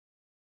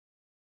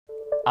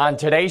On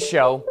today's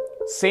show,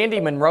 Sandy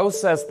Munro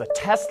says the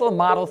Tesla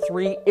Model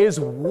 3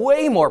 is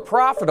way more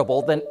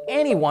profitable than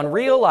anyone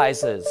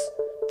realizes.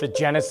 The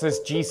Genesis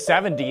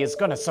G70 is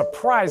going to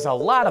surprise a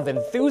lot of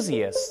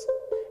enthusiasts.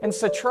 And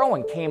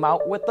Citroën came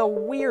out with the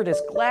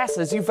weirdest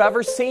glasses you've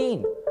ever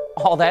seen.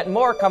 All that and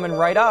more coming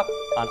right up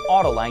on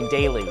Autoline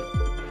Daily.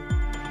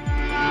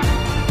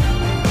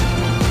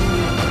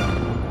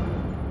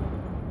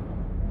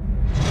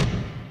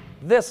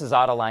 This is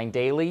Autoline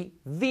Daily,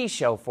 the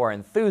show for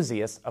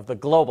enthusiasts of the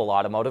global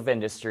automotive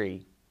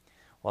industry.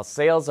 While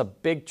sales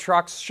of big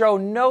trucks show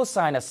no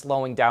sign of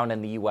slowing down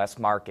in the U.S.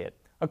 market,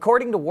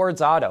 according to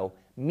Ward's Auto,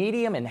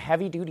 medium and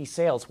heavy-duty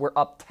sales were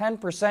up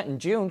 10% in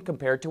June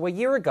compared to a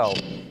year ago.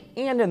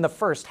 And in the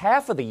first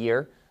half of the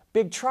year,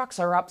 big trucks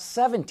are up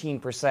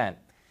 17%.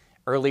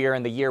 Earlier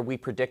in the year, we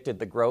predicted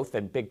the growth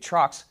in big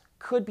trucks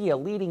could be a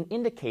leading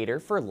indicator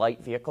for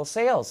light vehicle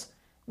sales.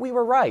 We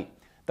were right.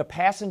 The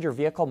passenger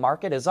vehicle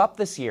market is up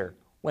this year,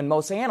 when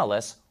most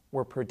analysts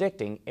were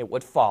predicting it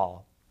would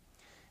fall.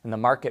 And the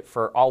market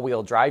for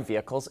all-wheel drive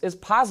vehicles is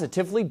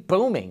positively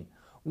booming.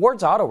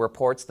 Ward's Auto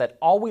reports that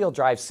all-wheel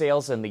drive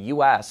sales in the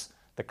U.S.,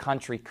 the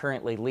country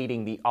currently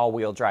leading the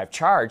all-wheel drive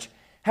charge,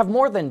 have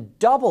more than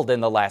doubled in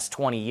the last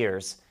 20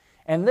 years.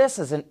 And this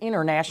is an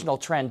international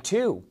trend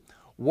too.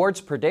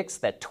 Ward's predicts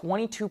that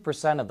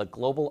 22% of the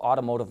global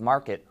automotive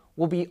market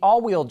will be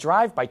all-wheel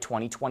drive by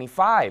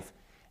 2025.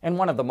 And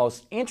one of the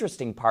most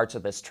interesting parts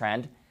of this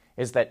trend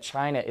is that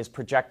China is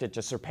projected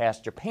to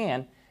surpass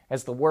Japan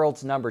as the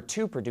world's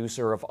 #2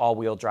 producer of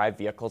all-wheel drive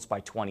vehicles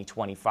by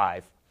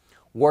 2025.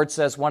 Ward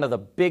says one of the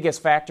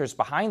biggest factors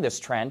behind this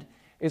trend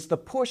is the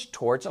push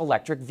towards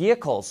electric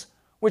vehicles,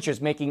 which is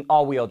making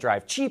all-wheel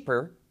drive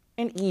cheaper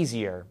and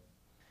easier.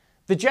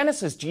 The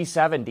Genesis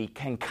G70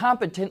 can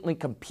competently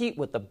compete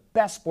with the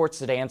best sports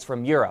sedans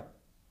from Europe,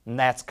 and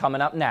that's coming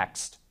up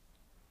next.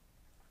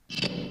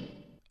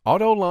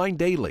 Autoline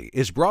Daily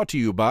is brought to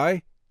you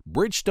by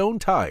Bridgestone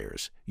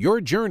Tires, your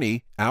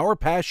journey, our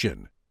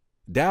passion.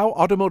 Dow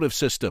Automotive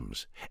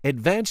Systems,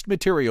 advanced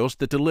materials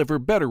that deliver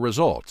better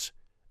results.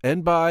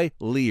 And by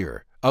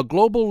Lear, a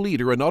global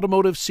leader in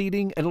automotive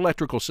seating and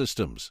electrical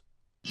systems.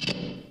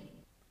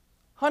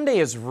 Hyundai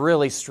has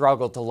really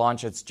struggled to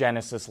launch its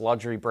Genesis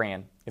luxury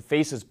brand. It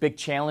faces big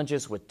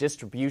challenges with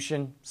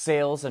distribution,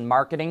 sales, and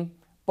marketing.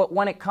 But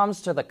when it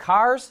comes to the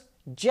cars,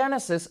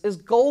 Genesis is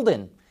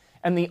golden.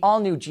 And the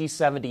all-new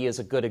G70 is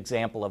a good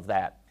example of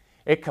that.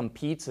 It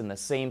competes in the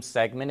same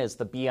segment as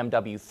the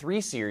BMW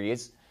 3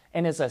 Series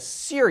and is a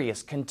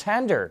serious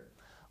contender.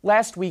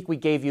 Last week we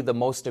gave you the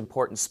most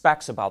important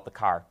specs about the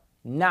car.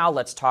 Now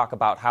let's talk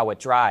about how it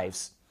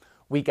drives.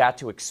 We got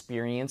to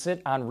experience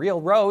it on real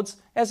roads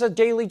as a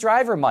daily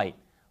driver might,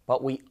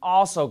 but we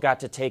also got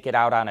to take it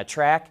out on a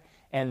track,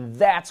 and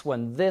that's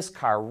when this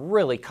car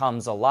really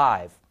comes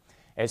alive.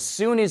 As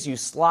soon as you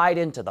slide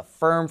into the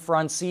firm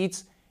front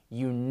seats,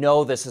 you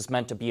know this is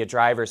meant to be a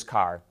driver's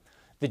car.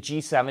 The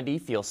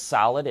G70 feels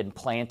solid and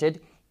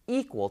planted,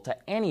 equal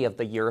to any of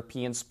the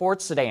European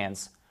sports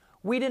sedans.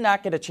 We did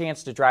not get a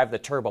chance to drive the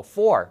Turbo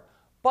 4,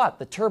 but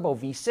the Turbo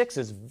V6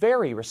 is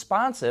very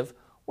responsive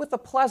with a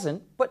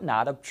pleasant but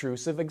not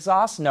obtrusive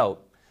exhaust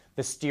note.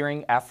 The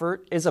steering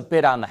effort is a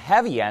bit on the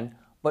heavy end,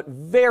 but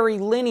very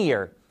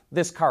linear.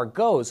 This car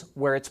goes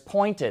where it's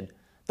pointed.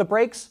 The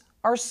brakes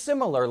are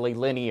similarly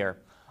linear,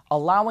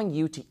 allowing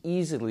you to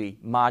easily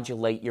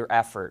modulate your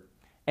effort.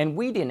 And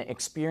we didn't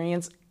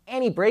experience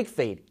any brake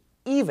fade,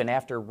 even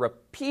after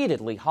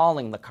repeatedly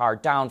hauling the car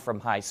down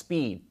from high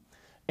speed.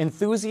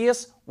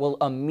 Enthusiasts will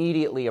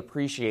immediately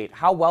appreciate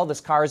how well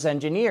this car is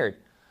engineered,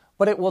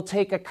 but it will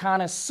take a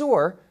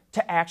connoisseur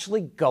to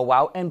actually go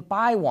out and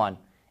buy one.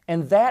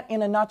 And that,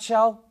 in a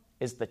nutshell,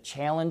 is the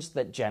challenge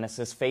that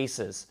Genesis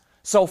faces.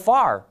 So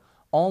far,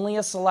 only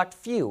a select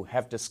few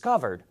have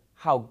discovered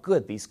how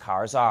good these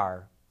cars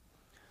are.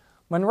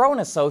 Munro &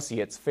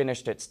 Associates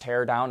finished its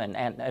teardown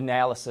and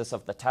analysis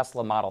of the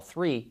Tesla Model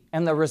 3,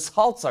 and the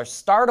results are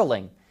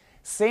startling.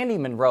 Sandy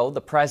Munro,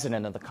 the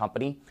president of the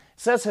company,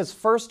 says his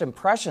first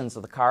impressions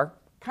of the car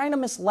kind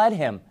of misled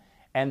him,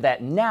 and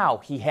that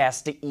now he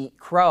has to eat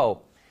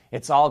crow.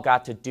 It's all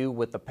got to do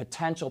with the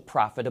potential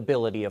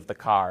profitability of the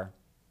car.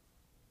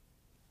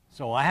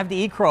 So I have to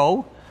eat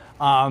crow.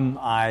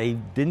 I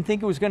didn't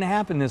think it was going to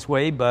happen this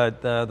way,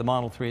 but the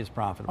Model 3 is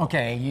profitable.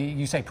 Okay,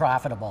 you say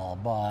profitable,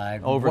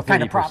 but over what 30%.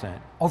 Kind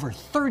of over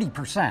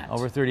 30%.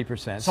 Over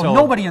 30%. So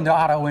nobody in the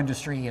auto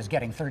industry is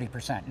getting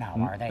 30% now,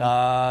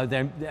 are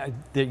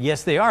they?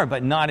 Yes, they are,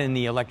 but not in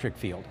the electric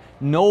field.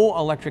 No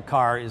electric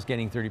car is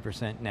getting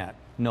 30% net.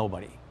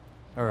 Nobody.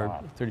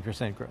 Or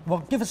 30% growth.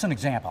 Well, give us an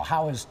example.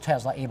 How is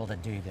Tesla able to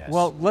do this?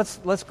 Well,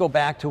 let's go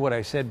back to what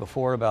I said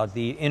before about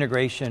the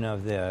integration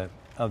of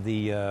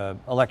the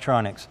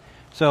electronics.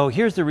 So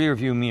here's the rear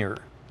view mirror.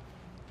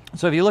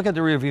 So if you look at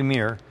the rear view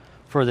mirror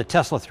for the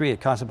Tesla 3, it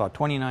costs about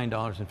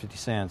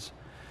 $29.50.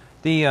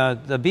 The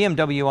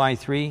BMW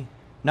i3,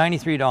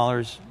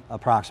 $93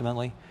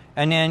 approximately.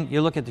 And then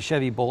you look at the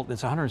Chevy Bolt,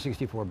 it's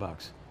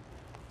 $164.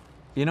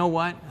 You know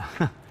what?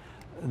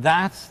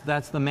 That's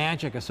the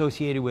magic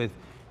associated with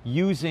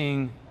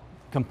using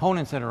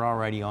components that are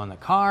already on the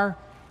car,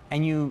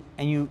 and you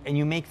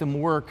make them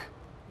work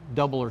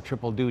double or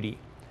triple duty.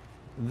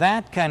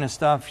 That kind of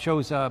stuff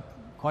shows up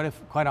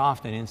quite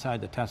often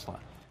inside the Tesla.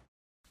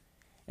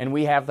 And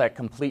we have that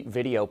complete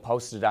video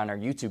posted on our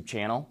YouTube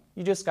channel.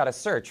 You just got to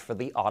search for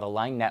the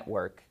Autoline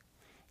Network.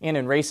 And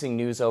in racing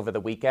news over the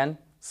weekend,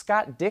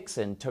 Scott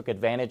Dixon took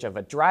advantage of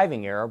a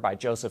driving error by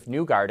Joseph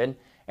Newgarden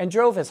and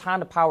drove his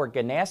Honda-powered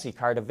Ganassi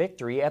car to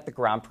victory at the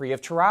Grand Prix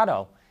of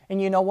Toronto.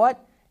 And you know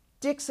what?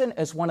 Dixon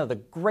is one of the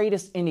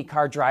greatest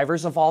IndyCar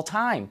drivers of all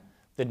time.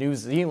 The New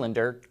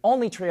Zealander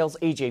only trails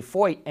A.J.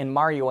 Foyt and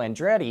Mario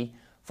Andretti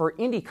for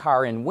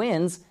IndyCar in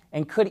wins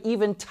and could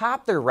even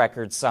top their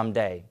records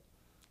someday.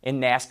 In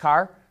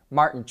NASCAR,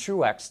 Martin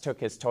Truex took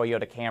his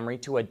Toyota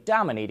Camry to a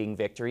dominating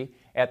victory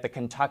at the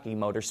Kentucky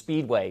Motor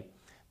Speedway.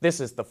 This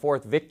is the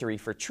 4th victory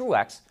for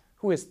Truex,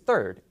 who is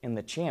 3rd in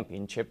the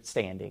championship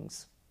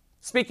standings.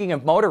 Speaking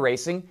of motor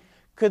racing,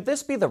 could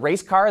this be the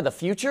race car of the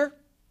future?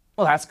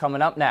 Well, that's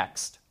coming up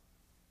next.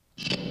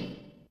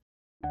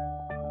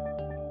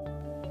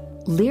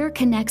 Lear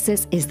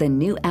Connexus is the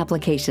new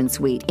application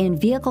suite in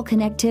vehicle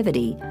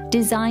connectivity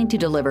designed to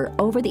deliver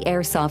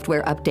over-the-air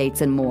software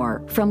updates and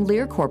more from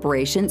Lear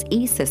Corporation's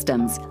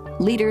E-Systems,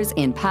 leaders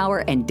in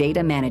power and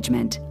data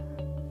management.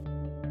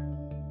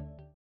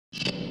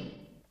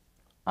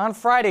 On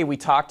Friday, we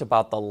talked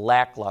about the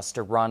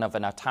lackluster run of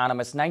an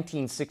autonomous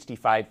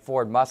 1965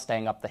 Ford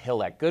Mustang up the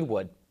hill at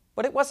Goodwood.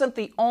 But it wasn't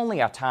the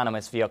only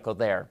autonomous vehicle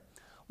there.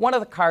 One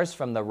of the cars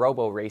from the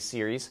Robo-Race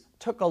series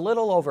took a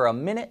little over a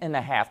minute and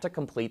a half to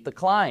complete the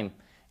climb.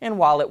 And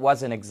while it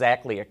wasn't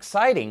exactly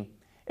exciting,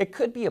 it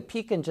could be a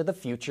peek into the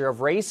future of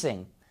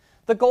racing.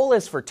 The goal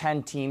is for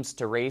 10 teams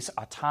to race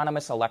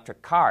autonomous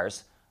electric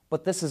cars,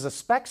 but this is a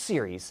spec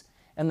series,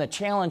 and the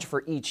challenge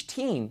for each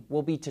team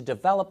will be to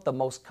develop the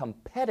most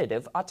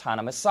competitive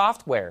autonomous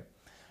software.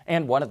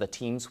 And one of the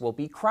teams will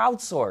be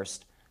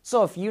crowdsourced.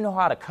 So if you know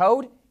how to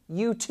code,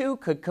 you too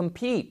could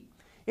compete.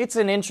 It's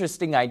an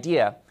interesting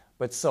idea,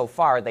 but so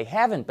far they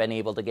haven't been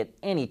able to get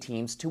any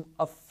teams to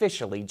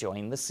officially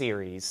join the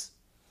series.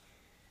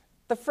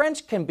 The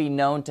French can be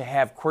known to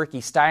have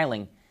quirky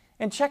styling,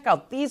 and check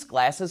out these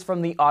glasses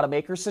from the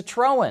automaker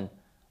Citroën.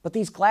 But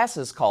these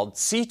glasses, called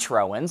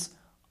Citroëns,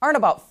 aren't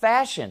about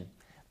fashion.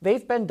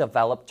 They've been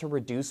developed to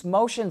reduce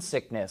motion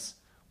sickness,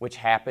 which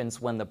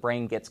happens when the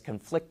brain gets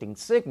conflicting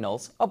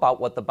signals about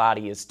what the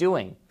body is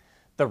doing.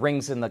 The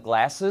rings in the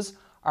glasses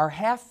are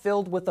half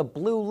filled with a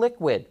blue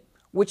liquid,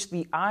 which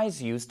the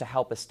eyes use to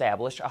help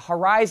establish a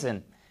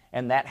horizon,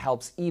 and that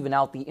helps even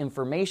out the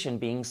information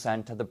being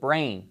sent to the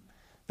brain.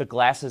 The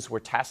glasses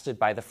were tested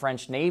by the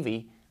French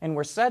Navy and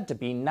were said to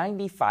be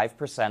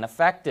 95%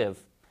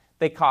 effective.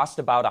 They cost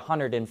about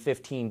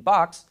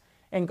 $115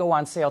 and go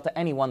on sale to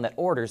anyone that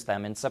orders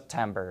them in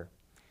September.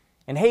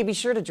 And hey, be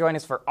sure to join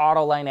us for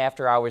Autoline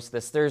After Hours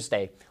this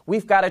Thursday.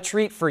 We've got a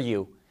treat for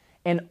you.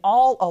 An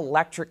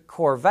all-electric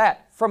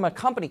Corvette from a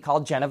company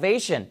called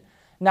Genovation.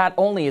 Not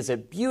only is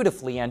it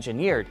beautifully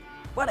engineered,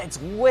 but it's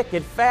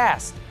wicked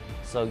fast.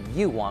 So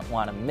you won't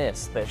want to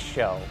miss this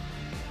show.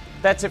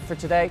 That's it for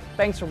today.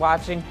 Thanks for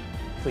watching.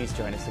 Please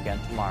join us again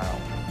tomorrow.